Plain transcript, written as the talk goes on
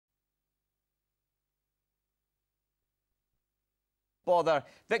bother.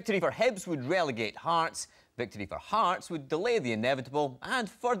 Victory for Hibs would relegate Hearts. Victory for Hearts would delay the inevitable and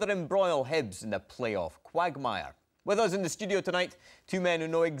further embroil Hibs in the playoff quagmire. With us in the studio tonight, two men who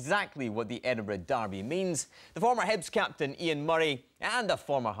know exactly what the Edinburgh Derby means. The former Hibs captain Ian Murray and a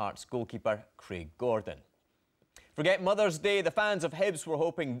former Hearts goalkeeper Craig Gordon. Forget Mother's Day, the fans of Hibs were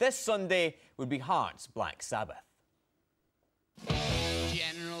hoping this Sunday would be Hearts' Black Sabbath.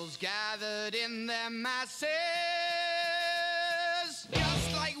 Generals gathered in their masses,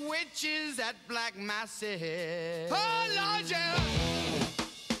 just like witches at black masses. Oh, Lord, yeah.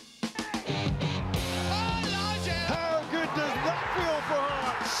 How good does that feel for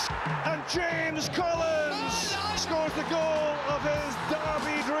Hearts? And James Collins scores the goal of his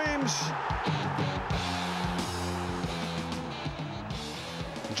Derby dreams.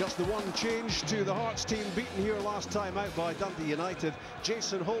 Just the one change to the Hearts team, beaten here last time out by Dundee United.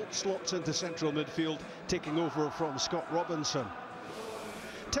 Jason Holt slots into central midfield, taking over from Scott Robinson.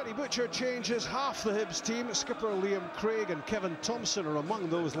 Teddy Butcher changes half the Hibs team. Skipper Liam Craig and Kevin Thompson are among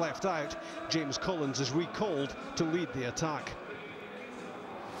those left out. James Collins is recalled to lead the attack.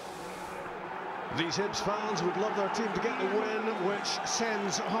 These Hibs fans would love their team to get the win, which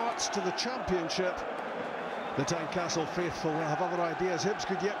sends Hearts to the Championship. The Tynecastle faithful will have other ideas. Hibs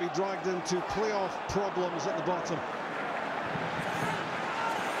could yet be dragged into playoff problems at the bottom.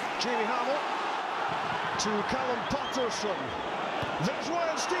 Jamie Hamill to Callum Patterson. There's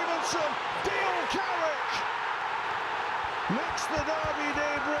Ryan Stevenson. Dale Carrick makes the Derby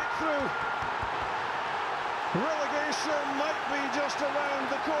Day breakthrough. Relegation might be just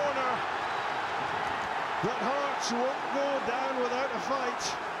around the corner, but Hearts won't go down without a fight.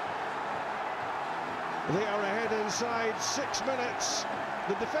 They are ahead inside 6 minutes.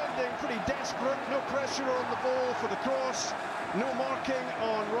 The defending pretty desperate. No pressure on the ball for the cross. No marking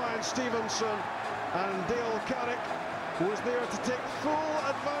on Ryan Stevenson. And Dale Carrick was there to take full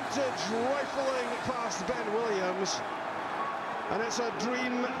advantage, rifling past Ben Williams. And it's a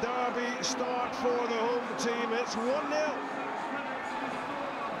dream derby start for the home team. It's 1-0.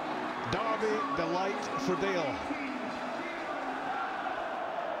 Derby delight for Dale.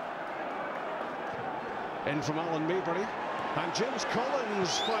 In from Alan Maybury, and James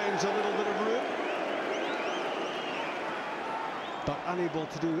Collins finds a little bit of room, but unable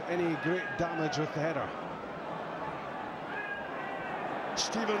to do any great damage with the header.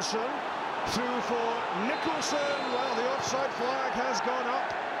 Stevenson through for Nicholson. Well, the offside flag has gone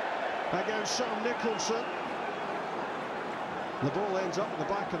up against Sam Nicholson. The ball ends up in the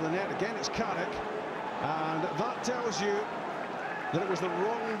back of the net. Again, it's Carrick, and that tells you that it was the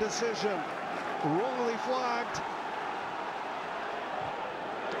wrong decision. Wrongly flagged.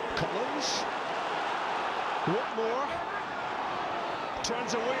 Collins. Whitmore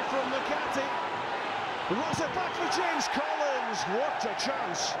turns away from McCarthy. Rolls it back for James Collins. What a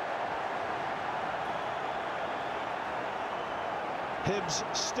chance. Hibs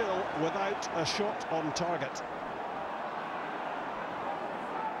still without a shot on target.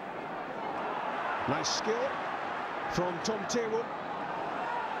 Nice skill from Tom Taylor.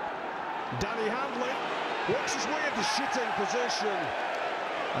 Danny Handley works his way into shooting position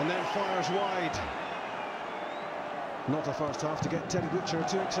and then fires wide. Not a first half to get Teddy Butcher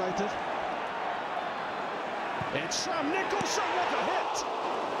too excited. It's Sam Nicholson, what a hit!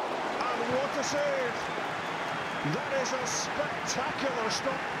 And what a save! That is a spectacular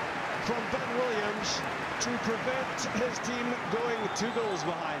stop from Ben Williams to prevent his team going 2 goals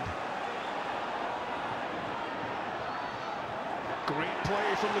behind. Great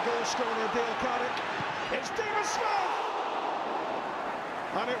play from the goal scorer, Dale Carrick. It's David Smith!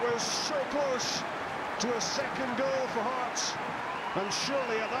 And it was so close to a second goal for Hearts. And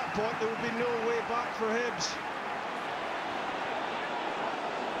surely at that point there would be no way back for Hibs.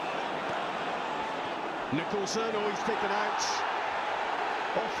 Nicholson, oh, he's taken out.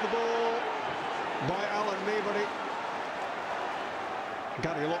 Off the ball by Alan Maybury.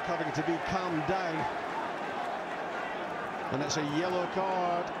 Gary Locke having to be calmed down. And it's a yellow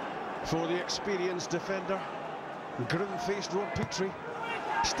card for the experienced defender. Grim-faced Rod Petrie.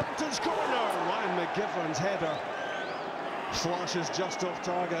 Stanton's corner. Ryan McGivern's header flashes just off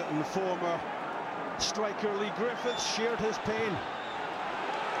target, and former striker Lee Griffiths shared his pain.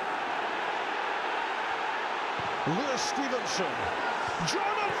 Lewis Stevenson.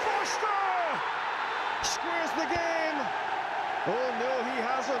 Jordan Foster squares the game. Oh no, he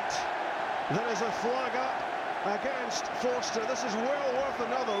hasn't. There is a flag up against Forster. This is well worth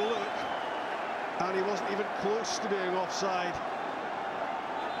another look, and he wasn't even close to being offside.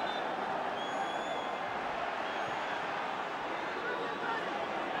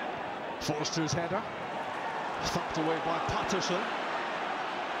 Forster's header thumped away by Patterson.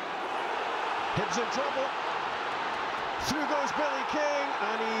 Hibs in trouble. Through goes Billy King,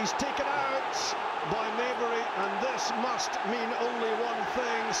 and he's taken out by Maybury, and this must mean only one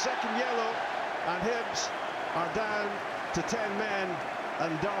thing: second yellow, and Hibs are down to 10 men,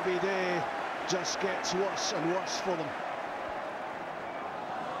 and Derby Day just gets worse and worse for them.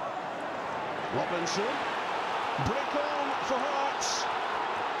 Robinson, break on for Hearts.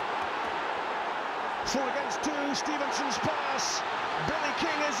 4 against 2, Stevenson's pass. Billy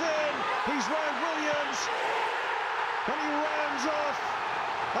King is in, he's round Williams, and he rounds off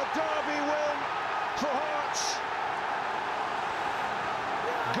a Derby win for Hearts.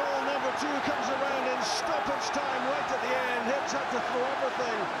 Goal number 2 comes around in stoppage time right at the end. Hibs had to throw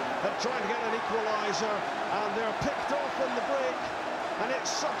everything and try to get an equaliser, and they're picked off on the break, and it's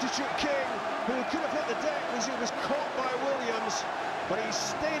substitute King who could have hit the deck as he was caught by Williams, but he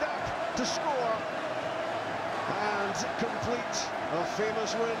stayed up to score and complete a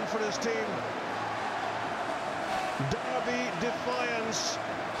famous win for his team. Derby defiance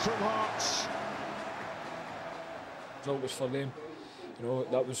from Hearts. Result was for them. You know,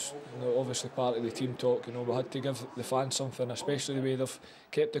 that was, you know, obviously part of the team talk. You know, we had to give the fans something, especially the way they've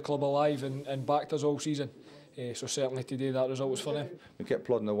kept the club alive and backed us all season. So certainly today that result was for them. We kept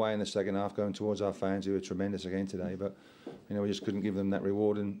plodding away in the second half, going towards our fans, who were tremendous again today. But you know, we just couldn't give them that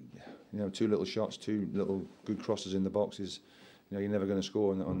reward. And you know, 2 little shots, 2 little good crosses in the boxes. You know, you're never going to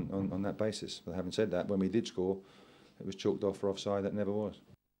score on that basis. But having said that, when we did score, it was chalked off for offside. That never was.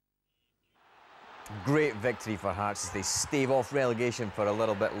 Great victory for Hearts as they stave off relegation for a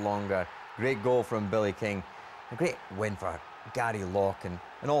little bit longer. Great goal from Billy King. A great win for Gary Locke and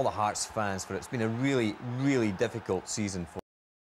all the Hearts fans, for it's been a really, really difficult season for